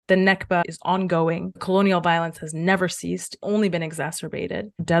The Nakba is ongoing. Colonial violence has never ceased, only been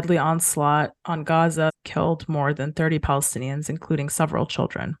exacerbated. Deadly onslaught on Gaza killed more than 30 Palestinians, including several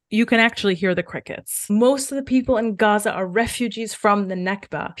children. You can actually hear the crickets. Most of the people in Gaza are refugees from the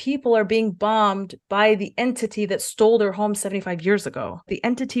Nakba. People are being bombed by the entity that stole their home 75 years ago. The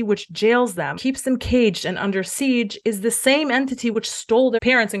entity which jails them, keeps them caged and under siege, is the same entity which stole their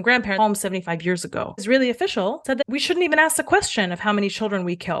parents and grandparents home 75 years ago. Israeli official said that we shouldn't even ask the question of how many children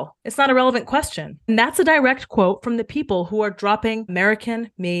we kill. It's not a relevant question. And that's a direct quote from the people who are dropping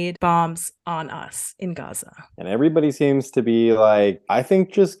American-made bombs on us in Gaza. And everybody seems to be like, I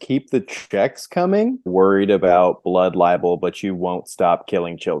think just keep the checks coming. Worried about blood libel, but you won't stop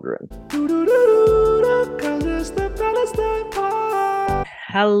killing children.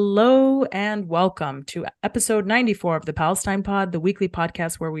 Hello and welcome to episode 94 of the Palestine Pod, the weekly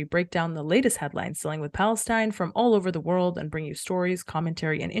podcast where we break down the latest headlines dealing with Palestine from all over the world and bring you stories,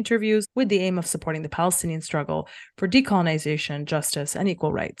 commentary, and interviews with the aim of supporting the Palestinian struggle for decolonization, justice, and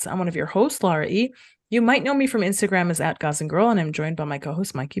equal rights. I'm one of your hosts, Laura E. You might know me from Instagram as @GazanGirl, and I'm joined by my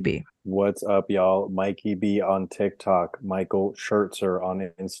co-host, Mikey B. What's up, y'all? Mikey B on TikTok, Michael Schertzer on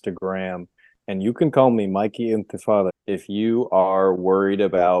Instagram. And you can call me Mikey Intifada if you are worried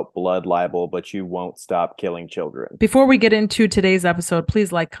about blood libel, but you won't stop killing children. Before we get into today's episode,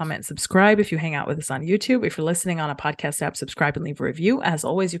 please like, comment, subscribe if you hang out with us on YouTube. If you're listening on a podcast app, subscribe and leave a review. As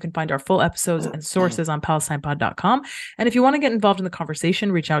always, you can find our full episodes and sources on PalestinePod.com. And if you want to get involved in the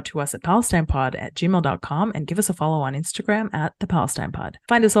conversation, reach out to us at PalestinePod@gmail.com and give us a follow on Instagram @ThePalestinePod.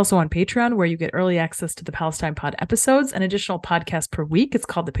 Find us also on Patreon, where you get early access to the Palestine Pod episodes, an additional podcast per week. It's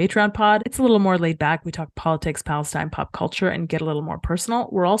called the Patreon Pod. It's a little more laid back. We talk politics, Palestine, pop culture, and get a little more personal.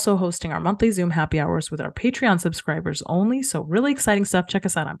 We're also hosting our monthly Zoom happy hours with our Patreon subscribers only. So really exciting stuff. Check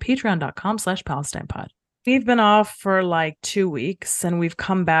us out on patreon.com/PalestinePod. We've been off for like 2 weeks and we've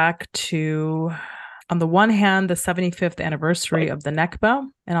come back to, on the one hand, the 75th anniversary of the Nakba,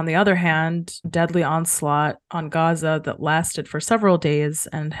 and on the other hand, deadly onslaught on Gaza that lasted for several days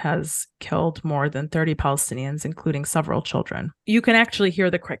and has killed more than 30 Palestinians, including several children. You can actually hear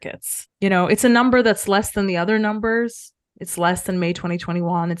the crickets. You know, it's a number that's less than the other numbers. It's less than May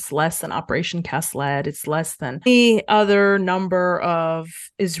 2021. It's less than Operation Cast Lead. It's less than any other number of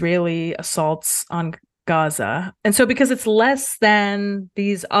Israeli assaults on Gaza. And so because it's less than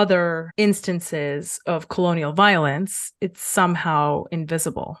these other instances of colonial violence, it's somehow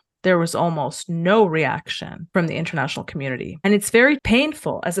invisible. There was almost no reaction from the international community. And it's very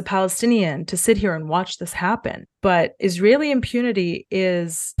painful as a Palestinian to sit here and watch this happen. But Israeli impunity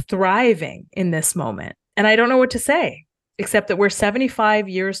is thriving in this moment. And I don't know what to say, except that we're 75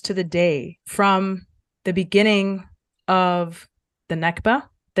 years to the day from the beginning of the Nakba.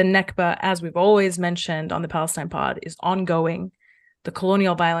 The Nakba, as we've always mentioned on the Palestine Pod, is ongoing. The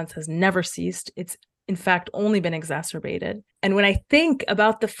colonial violence has never ceased. It's, in fact, only been exacerbated. And when I think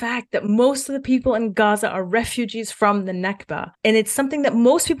about the fact that most of the people in Gaza are refugees from the Nakba, and it's something that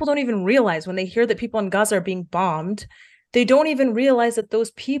most people don't even realize when they hear that people in Gaza are being bombed, they don't even realize that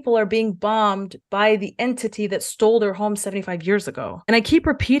those people are being bombed by the entity that stole their home 75 years ago. And I keep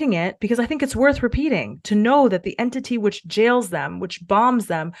repeating it because I think it's worth repeating, to know that the entity which jails them, which bombs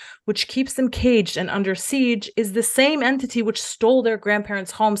them, which keeps them caged and under siege is the same entity which stole their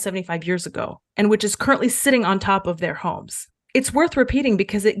grandparents' home 75 years ago and which is currently sitting on top of their homes. It's worth repeating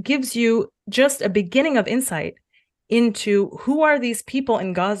because it gives you just a beginning of insight into who are these people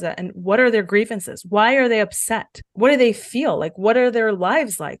in Gaza and what are their grievances? Why are they upset? What do they feel like? What are their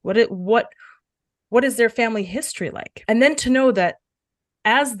lives like? What is their family history like? And then to know that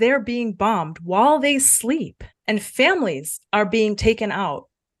as they're being bombed while they sleep and families are being taken out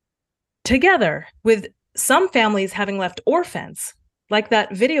together, with some families having left orphans, like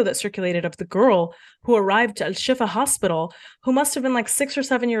that video that circulated of the girl who arrived to Al-Shifa hospital, who must have been like 6 or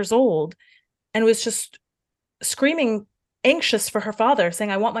 7 years old and was just screaming, anxious for her father,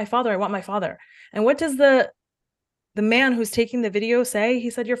 saying, I want my father, I want my father. And what does the man who's taking the video say? He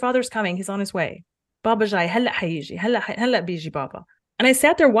said, your father's coming, he's on his way. Baba jai, halla hayiji, halla biji baba. And I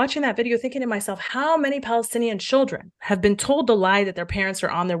sat there watching that video thinking to myself, how many Palestinian children have been told the lie that their parents are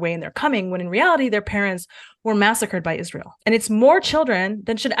on their way and they're coming, when in reality their parents were massacred by Israel? And it's more children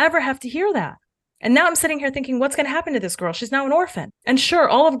than should ever have to hear that. And now I'm sitting here thinking, what's going to happen to this girl? She's now an orphan. And sure,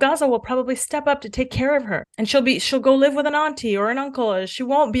 all of Gaza will probably step up to take care of her. And she'll go live with an auntie or an uncle. She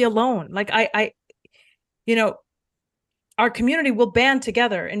won't be alone. Like our community will band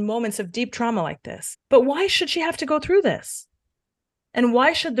together in moments of deep trauma like this. But why should she have to go through this? And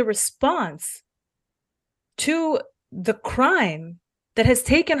why should the response to the crime that has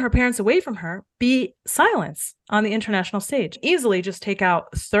taken her parents away from her be silence on the international stage. Easily just take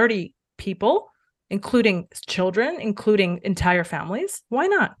out 30 people, including children, including entire families. Why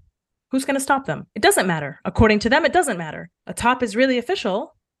not? Who's going to stop them? It doesn't matter. According to them, it doesn't matter. A top Israeli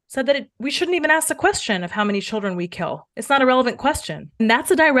official said that we shouldn't even ask the question of how many children we kill. It's not a relevant question. And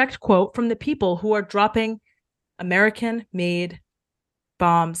that's a direct quote from the people who are dropping American-made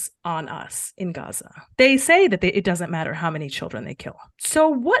bombs on us in Gaza. They say that it doesn't matter how many children they kill. So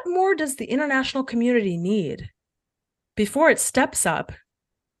what more does the international community need before it steps up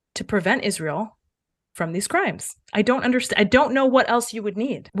to prevent Israel from these crimes? I don't understand. I don't know what else you would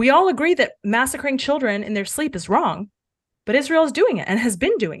need. We all agree that massacring children in their sleep is wrong, but Israel is doing it and has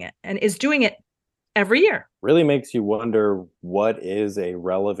been doing it and is doing it every year. Really makes you wonder, what is a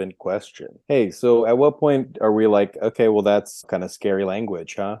relevant question? Hey, so at what point are we like, okay, well, that's kind of scary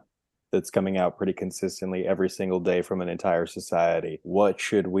language, huh? That's coming out pretty consistently every single day from an entire society. What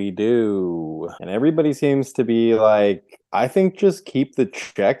should we do? And everybody seems to be like, I think just keep the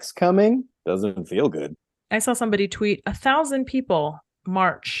checks coming. Doesn't feel good. I saw somebody tweet 1,000 people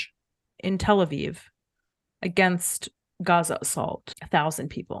march in Tel Aviv against Gaza assault. 1,000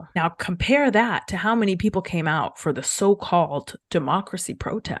 people. Now compare that to how many people came out for the so-called democracy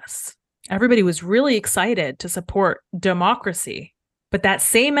protests. Everybody was really excited to support democracy, but that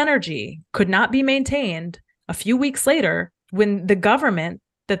same energy could not be maintained a few weeks later when the government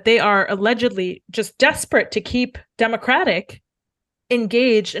that they are allegedly just desperate to keep democratic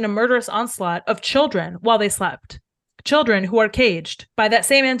engaged in a murderous onslaught of children while they slept. Children who are caged by that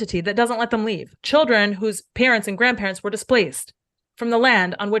same entity that doesn't let them leave. Children whose parents and grandparents were displaced from the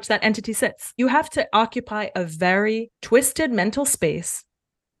land on which that entity sits. You have to occupy a very twisted mental space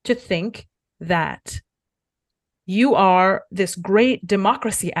to think that you are this great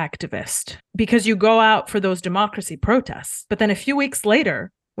democracy activist because you go out for those democracy protests. But then a few weeks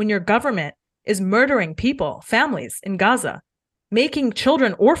later, when your government is murdering people, families in Gaza, making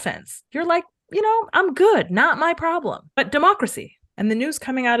children orphans, you're like, I'm good, not my problem. But democracy. And the news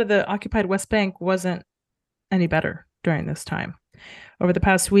coming out of the occupied West Bank wasn't any better during this time. Over the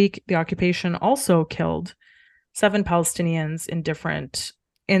past week, the occupation also killed 7 Palestinians in different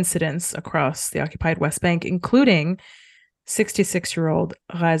incidents across the occupied West Bank, including 66-year-old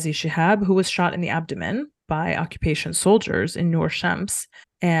Ghazi Shihab, who was shot in the abdomen by occupation soldiers in Nur Shams.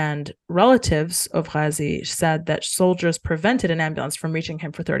 And relatives of Ghazi said that soldiers prevented an ambulance from reaching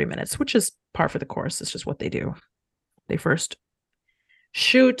him for 30 minutes, which is par for the course. It's just what they do. They first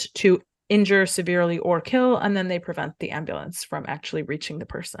shoot to injure severely or kill, and then they prevent the ambulance from actually reaching the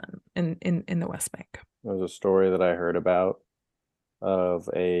person in the West Bank. There was a story that I heard about of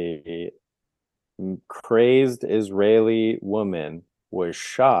a crazed Israeli woman was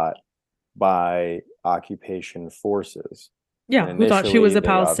shot by occupation forces. Yeah, who thought she was a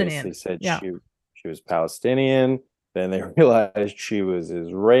Palestinian. They said she was Palestinian. Then they realized she was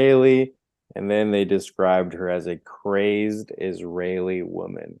Israeli. And then they described her as a crazed Israeli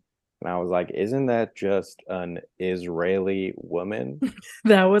woman. And I was like, isn't that just an Israeli woman?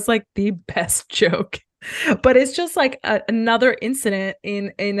 That was like the best joke. But it's just like another incident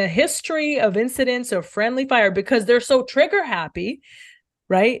in a history of incidents of friendly fire, because they're so trigger happy,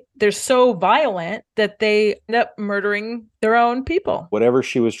 right? They're so violent that they end up murdering their own people. Whatever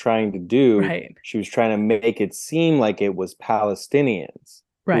she was trying to do, right. She was trying to make it seem like it was Palestinians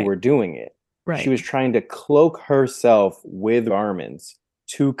who were doing it. Right. She was trying to cloak herself with garments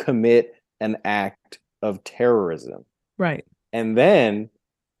to commit an act of terrorism. Right. And then,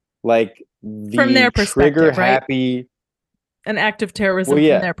 like, from their perspective, trigger happy, right? An act of terrorism from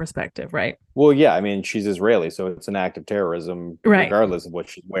their perspective, right? Well, yeah, I mean, she's Israeli, so it's an act of terrorism, regardless of what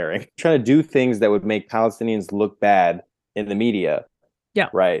she's wearing. Trying to do things that would make Palestinians look bad in the media. Yeah.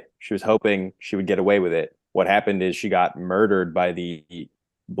 Right. She was hoping she would get away with it. What happened is she got murdered by the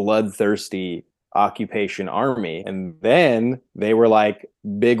bloodthirsty occupation army. And then they were like,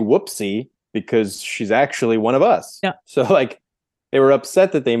 big whoopsie, because she's actually one of us. Yeah. So, like, they were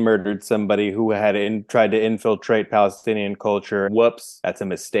upset that they murdered somebody who had tried to infiltrate Palestinian culture. Whoops, that's a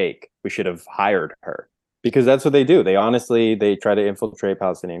mistake. We should have hired her. Because that's what they do. They try to infiltrate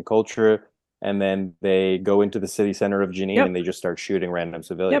Palestinian culture, and then they go into the city center of Jenin and they just start shooting random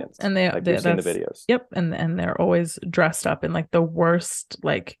civilians. Yep. And we've seen the videos. Yep. And they're always dressed up in like the worst,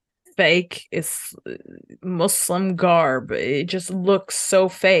 like, fake is Muslim garb. It just looks so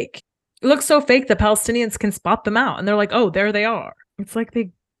fake. It looks so fake that Palestinians can spot them out, and they're like, oh, there they are. It's like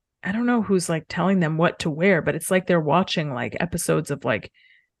I don't know who's like telling them what to wear, but it's like they're watching like episodes of like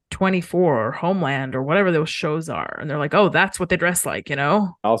 24 or Homeland or whatever those shows are. And they're like, oh, that's what they dress like,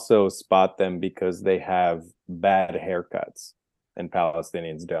 Also spot them because they have bad haircuts and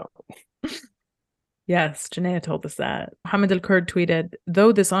Palestinians don't. Yes, Janaea told us that. Mohammed al-Kurd tweeted,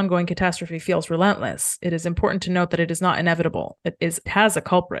 though this ongoing catastrophe feels relentless, it is important to note that it is not inevitable. It has a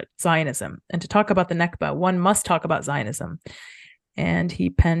culprit, Zionism. And to talk about the Nakba, one must talk about Zionism. And he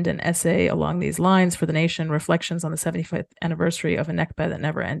penned an essay along these lines for The Nation, Reflections on the 75th Anniversary of a Nakba That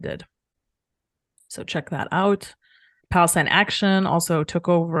Never Ended. So check that out. Palestine Action also took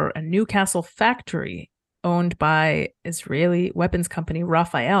over a Newcastle factory owned by Israeli weapons company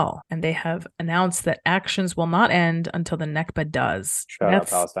Rafael, and they have announced that actions will not end until the Nakba does. Shout out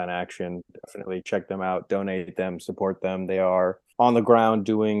Palestine Action. Definitely check them out, donate them, support them. They are on the ground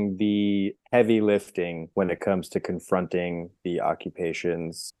doing the heavy lifting when it comes to confronting the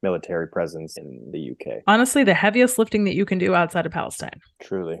occupation's military presence in the UK. Honestly, the heaviest lifting that you can do outside of Palestine.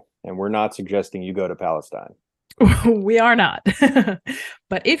 Truly. And we're not suggesting you go to Palestine. We are not.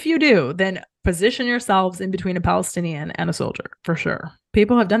 But if you do, then position yourselves in between a Palestinian and a soldier, for sure.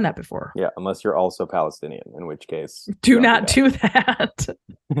 People have done that before. Yeah, unless you're also Palestinian, in which case... Do not do that.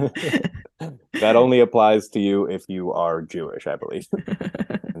 That only applies to you if you are Jewish, I believe.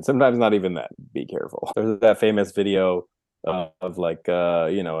 And sometimes not even that. Be careful. There's that famous video of like,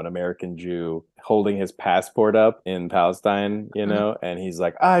 an American Jew holding his passport up in Palestine, and he's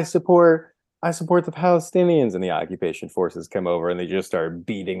like, I support the Palestinians, and the occupation forces come over and they just start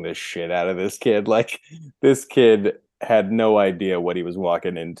beating the shit out of this kid. Like, this kid had no idea what he was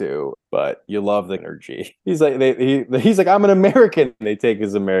walking into, but you love the energy. He's like, he's like, I'm an American. They take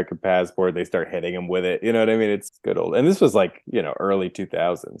his American passport, they start hitting him with it. You know what I mean? It's good old. And this was like, early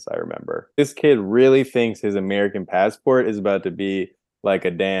 2000s, I remember. This kid really thinks his American passport is about to be like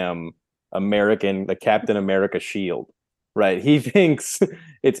a damn the Captain America shield. Right. He thinks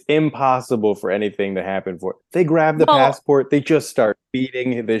it's impossible for anything to happen for. They grab the passport. They just start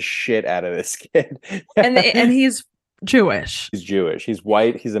beating the shit out of this kid. and he's Jewish. He's Jewish. He's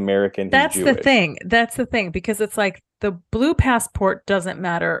white. He's American. That's the thing. That's the thing. Because it's like the blue passport doesn't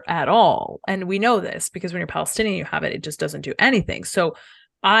matter at all. And we know this because when you're Palestinian, you have it. It just doesn't do anything. So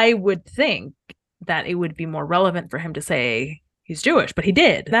I would think that it would be more relevant for him to say he's Jewish, but he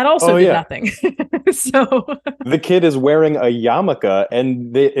did. That also did nothing. So the kid is wearing a yarmulke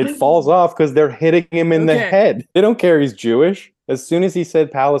and it falls off because they're hitting him in the head. They don't care he's Jewish. As soon as he said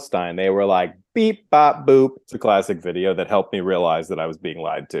Palestine, they were like, beep, bop, boop. It's a classic video that helped me realize that I was being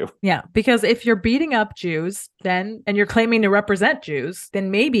lied to. Yeah, because if you're beating up Jews and you're claiming to represent Jews,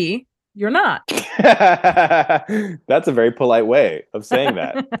 then maybe you're not. That's a very polite way of saying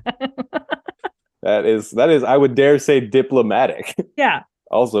that. That is, I would dare say, diplomatic. Yeah.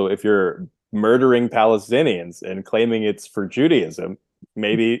 Also, if you're murdering Palestinians and claiming it's for Judaism,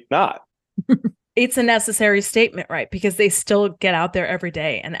 maybe not. It's a necessary statement, right? Because they still get out there every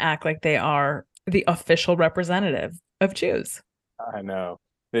day and act like they are the official representative of Jews. I know.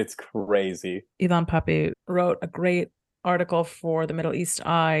 It's crazy. Ilan Pappé wrote a great article for the Middle East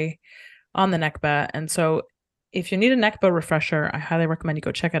Eye on the Nakba. And so if you need a Nakba refresher, I highly recommend you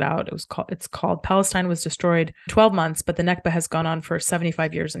go check it out. It's called Palestine Was Destroyed 12 Months, but the Nakba has gone on for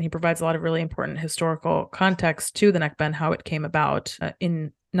 75 years. And he provides a lot of really important historical context to the Nakba and how it came about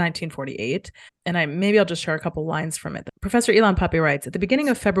in 1948. And I'll just share a couple lines from it. Professor Ilan Pappé writes, at the beginning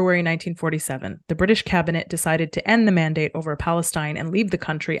of February 1947, the British cabinet decided to end the mandate over Palestine and leave the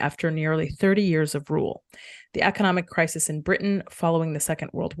country after nearly 30 years of rule. The economic crisis in Britain following the Second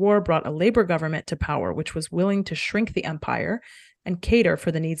World War brought a Labour government to power, which was willing to shrink the empire and cater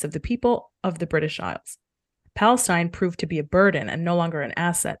for the needs of the people of the British Isles. Palestine proved to be a burden and no longer an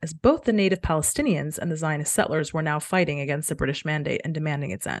asset, as both the native Palestinians and the Zionist settlers were now fighting against the British mandate and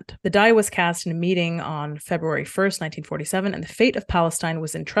demanding its end. The die was cast in a meeting on February 1st, 1947, and the fate of Palestine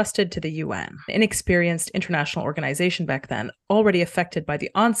was entrusted to the UN, an inexperienced international organization back then, already affected by the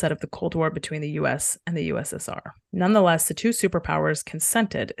onset of the Cold War between the US and the USSR. Nonetheless, the two superpowers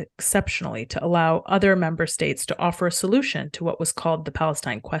consented exceptionally to allow other member states to offer a solution to what was called the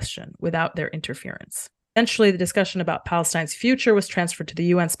Palestine question without their interference. Eventually, the discussion about Palestine's future was transferred to the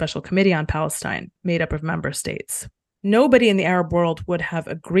UN Special Committee on Palestine, made up of member states. Nobody in the Arab world would have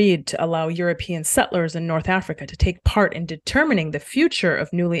agreed to allow European settlers in North Africa to take part in determining the future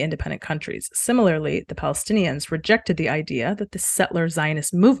of newly independent countries. Similarly, the Palestinians rejected the idea that the settler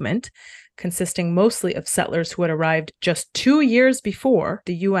Zionist movement, consisting mostly of settlers who had arrived just 2 years before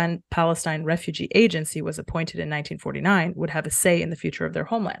the UN Palestine Refugee Agency was appointed in 1949, would have a say in the future of their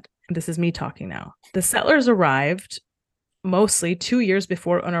homeland. This is me talking now. The settlers arrived mostly 2 years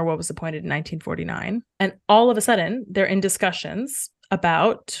before UNRWA was appointed in 1949. And all of a sudden, they're in discussions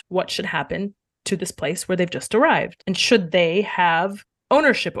about what should happen to this place where they've just arrived. And should they have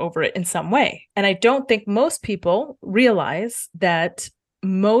ownership over it in some way. And I don't think most people realize that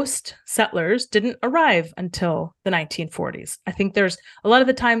most settlers didn't arrive until the 1940s. I think there's a lot of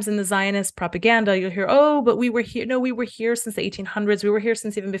the times in the Zionist propaganda, you'll hear, oh, but we were here. No, we were here since the 1800s. We were here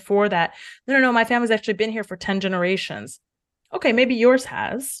since even before that. No, my family's actually been here for 10 generations. Okay, maybe yours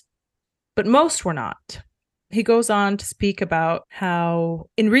has, but most were not. He goes on to speak about how,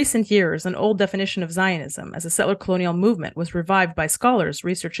 in recent years, an old definition of Zionism as a settler colonial movement was revived by scholars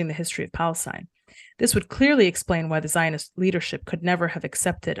researching the history of Palestine. This would clearly explain why the Zionist leadership could never have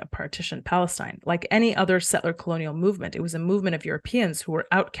accepted a partitioned Palestine. Like any other settler colonial movement, it was a movement of Europeans who were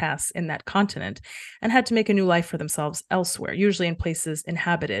outcasts in that continent and had to make a new life for themselves elsewhere, usually in places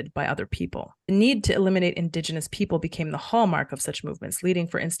inhabited by other people. The need to eliminate indigenous people became the hallmark of such movements, leading,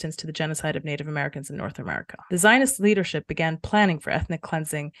 for instance, to the genocide of Native Americans in North America. The Zionist leadership began planning for ethnic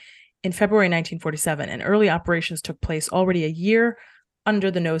cleansing in February 1947, and early operations took place already a year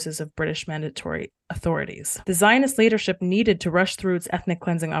under the noses of British mandatory authorities. The Zionist leadership needed to rush through its ethnic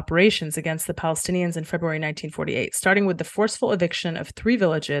cleansing operations against the Palestinians in February 1948, starting with the forceful eviction of 3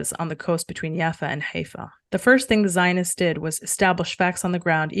 villages on the coast between Jaffa and Haifa. The first thing the Zionists did was establish facts on the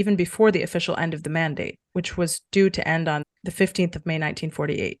ground even before the official end of the mandate, which was due to end on the 15th of May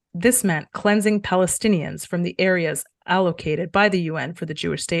 1948. This meant cleansing Palestinians from the areas allocated by the UN for the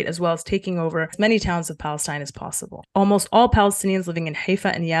Jewish state, as well as taking over as many towns of Palestine as possible. Almost all Palestinians living in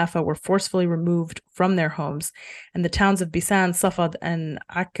Haifa and Jaffa were forcefully removed from their homes, and the towns of Bisan, Safad, and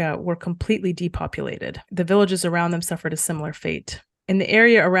Akka were completely depopulated. The villages around them suffered a similar fate. In the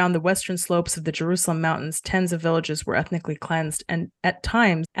area around the western slopes of the Jerusalem mountains, tens of villages were ethnically cleansed, and at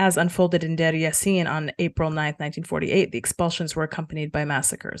times, as unfolded in Deir Yassin on April 9, 1948, the expulsions were accompanied by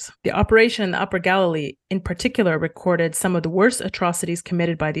massacres. The operation in the Upper Galilee, in particular, recorded some of the worst atrocities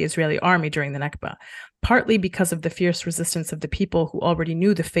committed by the Israeli army during the Nakba, partly because of the fierce resistance of the people who already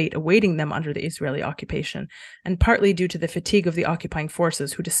knew the fate awaiting them under the Israeli occupation, and partly due to the fatigue of the occupying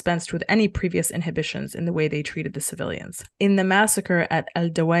forces who dispensed with any previous inhibitions in the way they treated the civilians. In the massacre at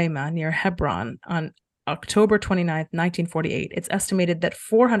El-Dawaima near Hebron on October 29, 1948, it's estimated that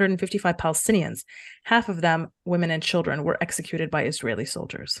 455 Palestinians, half of them women and children, were executed by Israeli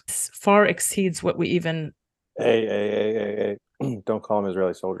soldiers. This far exceeds what we even... Hey. Don't call them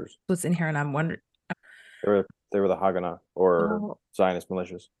Israeli soldiers. What's in here, and I'm wondering... They were the Haganah, or Zionist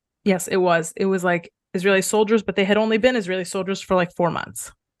militias. Yes, it was. It was like Israeli soldiers, but they had only been Israeli soldiers for like 4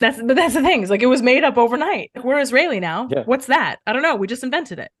 months. That's the thing. It's like it was made up overnight. We're Israeli now. Yeah. What's that? I don't know. We just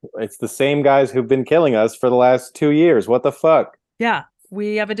invented it. It's the same guys who've been killing us for the last 2 years. What the fuck? Yeah,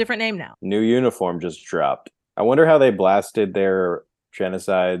 we have a different name now. New uniform just dropped. I wonder how they blasted their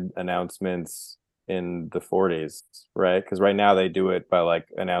genocide announcements in the 40s, right? Because right now they do it by like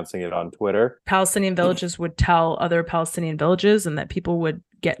announcing it on Twitter. Palestinian villages would tell other Palestinian villages, and that people would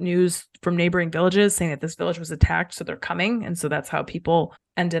get news from neighboring villages saying that this village was attacked, so they're coming. And so that's how people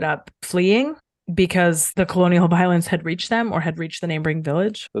ended up fleeing, because the colonial violence had reached them or had reached the neighboring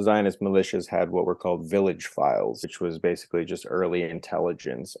village. The Zionist militias had what were called village files, which was basically just early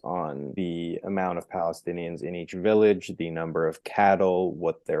intelligence on the amount of Palestinians in each village, the number of cattle,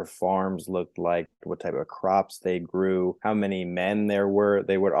 what their farms looked like, what type of crops they grew, how many men there were.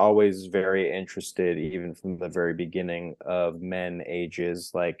 They were always very interested, even from the very beginning, of men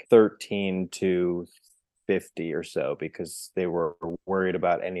ages like 13 to 50 or so, because they were worried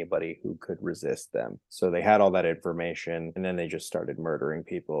about anybody who could resist them. So they had all that information, and then they just started murdering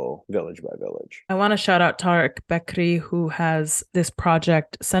people village by village. I want to shout out Tariq Bekri, who has this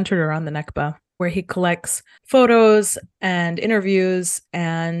project centered around the Nakba, where he collects photos and interviews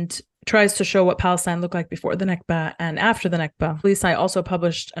and tries to show what Palestine looked like before the Nakba and after the Nakba. Lisai also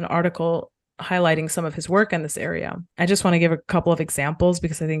published an article highlighting some of his work in this area. I just want to give a couple of examples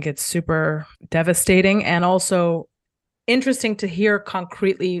because I think it's super devastating and also interesting to hear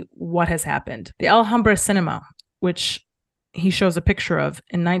concretely what has happened. The Alhambra Cinema, which he shows a picture of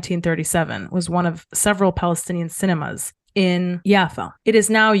in 1937, was one of several Palestinian cinemas in Jaffa. It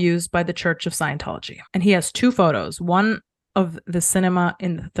is now used by the Church of Scientology. And he has 2 photos, one of the cinema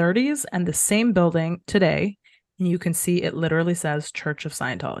in the 30s and the same building today. And you can see it literally says Church of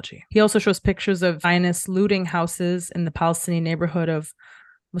Scientology. He also shows pictures of Zionists looting houses in the Palestinian neighborhood of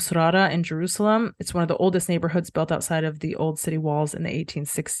Musrata in Jerusalem. It's one of the oldest neighborhoods built outside of the old city walls in the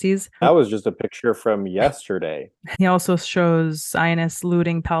 1860s. That was just a picture from yesterday. He also shows Zionists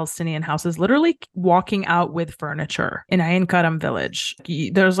looting Palestinian houses, literally walking out with furniture in Ain Karam village.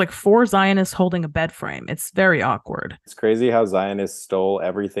 There's like 4 Zionists holding a bed frame. It's very awkward. It's crazy how Zionists stole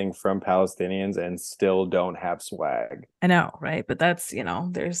everything from Palestinians and still don't have swag. I know, right? But that's,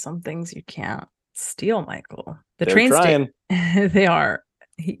 there's some things you can't Steal Michael. The They're train station. trying. They are.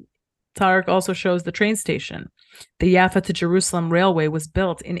 Tarek also shows the train station. The Jaffa to Jerusalem Railway was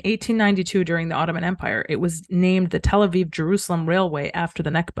built in 1892 during the Ottoman Empire. It was named the Tel Aviv-Jerusalem Railway after the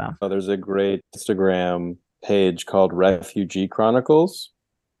Nakba. Oh, there's a great Instagram page called Refugee Chronicles,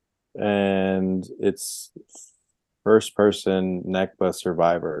 and it's first-person Nakba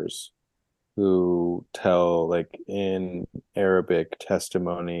survivors who tell, like, in Arabic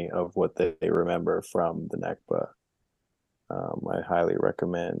testimony of what they remember from the Nakba. I highly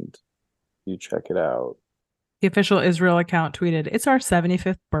recommend you check it out. The official Israel account tweeted, "It's our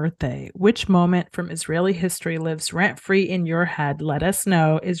 75th birthday. Which moment from Israeli history lives rent-free in your head? Let us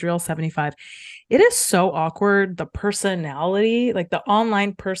know. Israel 75." It is so awkward, the personality, like the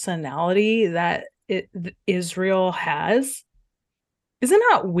online personality that Israel has. Isn't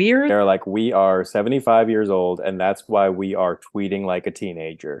that weird? They're like, we are 75 years old, and that's why we are tweeting like a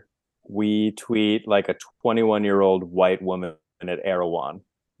teenager. We tweet like a 21-year-old white woman at Erewhon.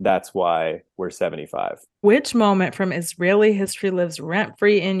 That's why we're 75. Which moment from Israeli history lives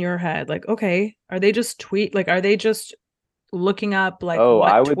rent-free in your head? Like, okay, are they just are they just looking up like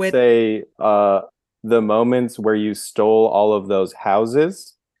what I would say the moments where you stole all of those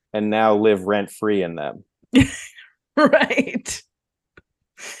houses and now live rent-free in them. Right.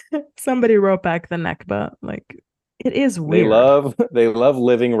 Somebody wrote back the Nakba. Like, it is weird. They love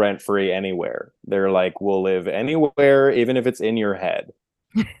living rent-free anywhere. They're like, we'll live anywhere, even if it's in your head.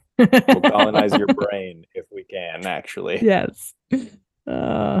 We'll colonize your brain if we can, actually. Yes.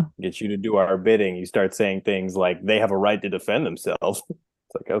 Get you to do our bidding. You start saying things like they have a right to defend themselves.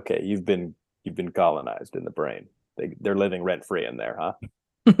 It's like, okay, you've been colonized in the brain. They're living rent-free in there, huh?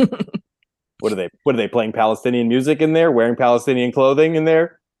 What are they playing Palestinian music in there? Wearing Palestinian clothing in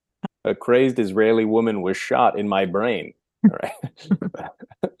there? A crazed Israeli woman was shot in my brain. All right.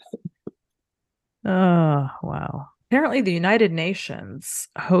 Oh, wow. Apparently, the United Nations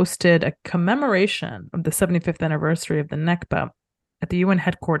hosted a commemoration of the 75th anniversary of the Nakba at the UN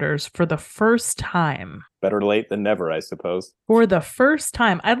headquarters for the first time. Better late than never, I suppose. For the first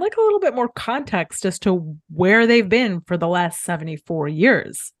time. I'd like a little bit more context as to where they've been for the last 74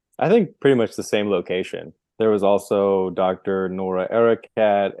 years. I think pretty much the same location. There was also Dr. Noura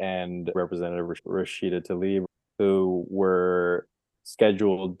Erakat and Representative Rashida Tlaib, who were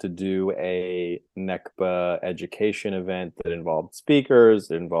scheduled to do a Nakba education event that involved speakers,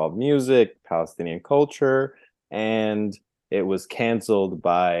 it involved music, Palestinian culture, and it was canceled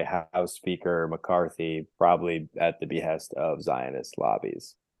by House Speaker McCarthy, probably at the behest of Zionist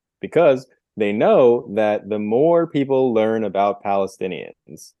lobbies, because they know that the more people learn about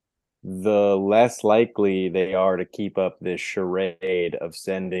Palestinians, the less likely they are to keep up this charade of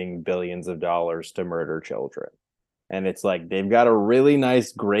sending billions of dollars to murder children. And it's like they've got a really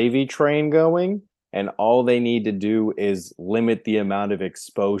nice gravy train going, and all they need to do is limit the amount of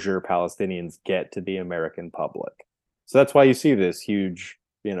exposure Palestinians get to the American public. So that's why you see this huge,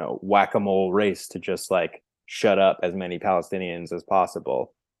 whack-a-mole race to just like shut up as many Palestinians as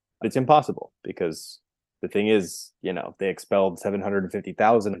possible. But it's impossible because the thing is, they expelled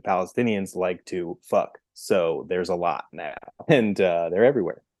 750,000 Palestinians like to fuck. So there's a lot now, and they're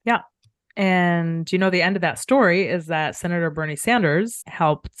everywhere. Yeah. And the end of that story is that Senator Bernie Sanders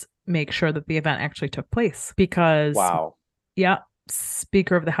helped make sure that the event actually took place because, wow. Yeah,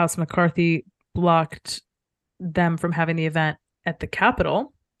 Speaker of the House McCarthy blocked them from having the event at the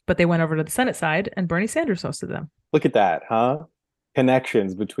Capitol, but they went over to the Senate side and Bernie Sanders hosted them. Look at that, huh?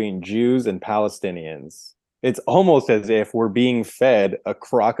 Connections between Jews and Palestinians. It's almost as if we're being fed a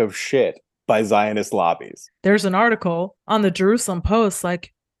crock of shit by Zionist lobbies. There's an article on the Jerusalem Post,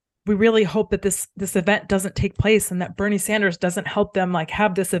 like, we really hope that this event doesn't take place and that Bernie Sanders doesn't help them like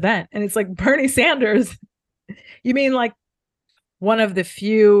have this event. And it's like, Bernie Sanders, you mean like one of the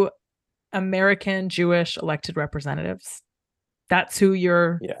few American Jewish elected representatives? That's who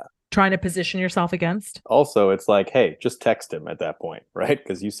you're trying to position yourself against? Also, it's like, hey, just text him at that point, right?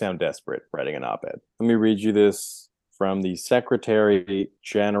 Because you sound desperate writing an op-ed. Let me read you this from the Secretary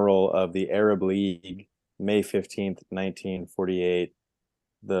General of the Arab League, May 15th, 1948.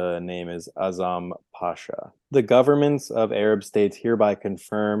 The name is Azam Pasha. The governments of Arab states hereby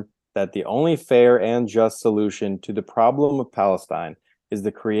confirm that the only fair and just solution to the problem of Palestine is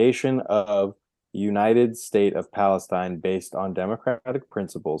the creation of a United State of Palestine based on democratic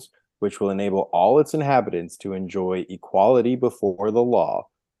principles, which will enable all its inhabitants to enjoy equality before the law,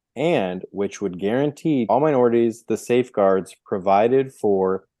 and which would guarantee all minorities the safeguards provided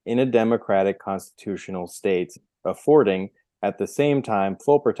for in a democratic constitutional state, affording at the same time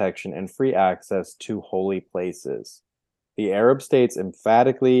full protection and free access to holy places. The Arab states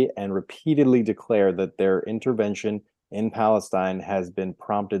emphatically and repeatedly declare that their intervention in Palestine has been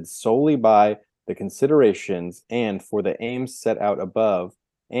prompted solely by the considerations and for the aims set out above,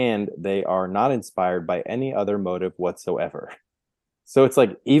 and they are not inspired by any other motive whatsoever. So it's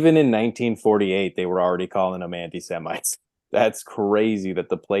like, even in 1948, they were already calling them anti-Semites. That's crazy that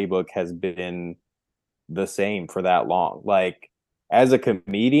the playbook has been the same for that long. Like, as a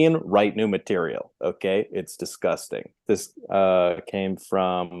comedian, write new material. Okay, it's disgusting. This came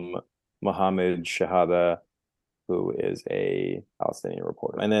from Mohammed Shahada, who is a Palestinian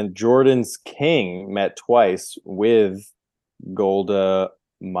reporter. And then Jordan's king met twice with Golda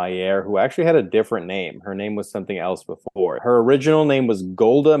Meir, who actually had a different name. Her name was something else before. Her original name was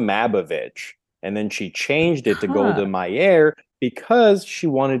Golda Mabovich, and then she changed it to Golda Meir because she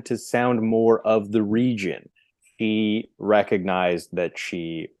wanted to sound more of the region. She recognized that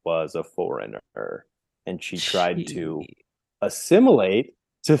she was a foreigner, and she tried to assimilate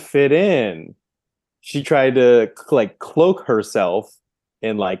to fit in. She tried to like cloak herself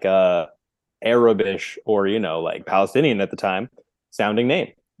in like a Arabish or, you know, like Palestinian at the time sounding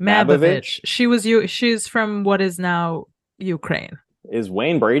name. Mabovich. She's from what is now Ukraine. Is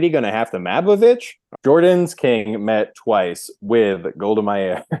Wayne Brady going to have to Mabovich? Jordan's king met twice with Golda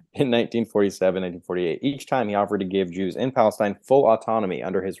Meir in 1947, 1948. Each time he offered to give Jews in Palestine full autonomy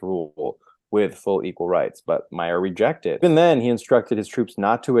under his rule with full equal rights, but Meir rejected. Even then, he instructed his troops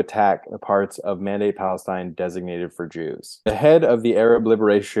not to attack the parts of Mandate Palestine designated for Jews. The head of the Arab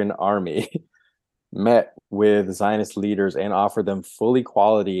Liberation Army met with Zionist leaders and offered them full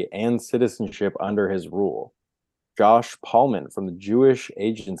equality and citizenship under his rule. Josh Paulman from the Jewish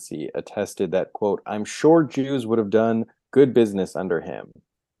Agency attested that, quote, "I'm sure Jews would have done good business under him."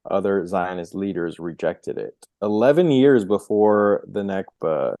 Other Zionist leaders rejected it. 11 years before the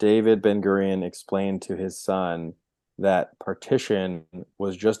Nakba, David Ben-Gurion explained to his son that partition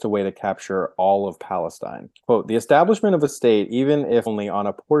was just a way to capture all of Palestine. Quote, "The establishment of a state, even if only on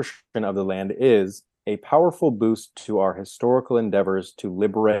a portion of the land, is a powerful boost to our historical endeavors to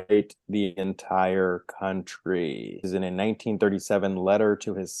liberate the entire country." This is in a 1937 letter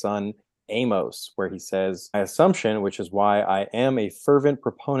to his son Amos, where he says, "My assumption, which is why I am a fervent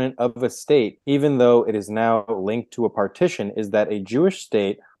proponent of a state, even though it is now linked to a partition, is that a Jewish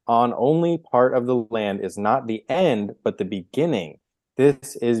state on only part of the land is not the end, but the beginning.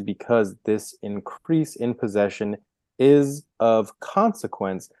 This is because this increase in possession is of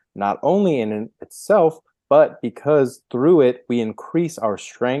consequence, not only in itself, but because through it we increase our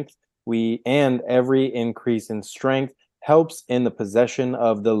strength, and every increase in strength helps in the possession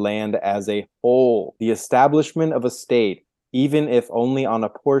of the land as a whole. The establishment of a state, even if only on a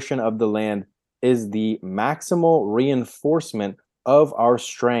portion of the land, is the maximal reinforcement of our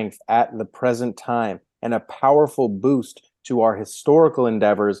strength at the present time and a powerful boost to our historical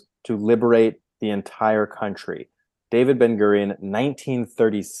endeavors to liberate the entire country." David Ben-Gurion,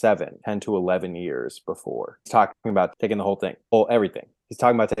 1937, 10 to 11 years before. He's talking about taking the whole thing, everything. He's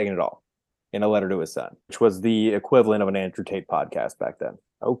talking about taking it all in a letter to his son, which was the equivalent of an Andrew Tate podcast back then.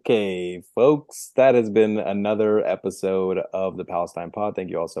 Okay, folks, that has been another episode of the Palestine Pod. Thank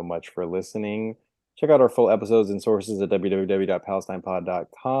you all so much for listening. Check out our full episodes and sources at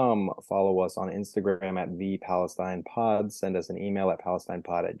www.palestinepod.com. Follow us on Instagram at @thepalestinepod. Send us an email at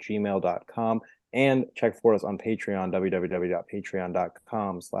palestinepod@gmail.com. And check for us on Patreon,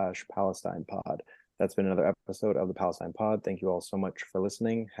 www.patreon.com/PalestinePod. That's been another episode of the Palestine Pod. Thank you all so much for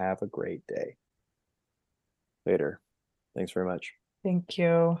listening. Have a great day. Later. Thanks very much. Thank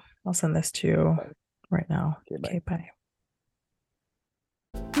you. I'll send this to you right now. Okay, bye.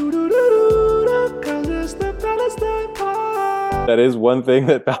 That is one thing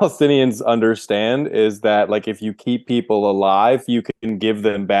that Palestinians understand, is that, like, if you keep people alive, you can give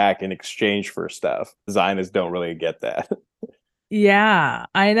them back in exchange for stuff. Zionists don't really get that. Yeah,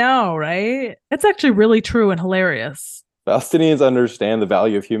 I know, right? It's actually really true and hilarious. Palestinians understand the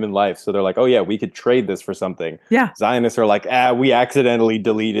value of human life, so they're like, oh yeah, we could trade this for something. Yeah. Zionists are like, we accidentally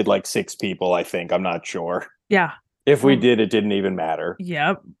deleted like 6 people, I think. I'm not sure. Yeah. If we did, it didn't even matter.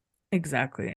 Yep, exactly.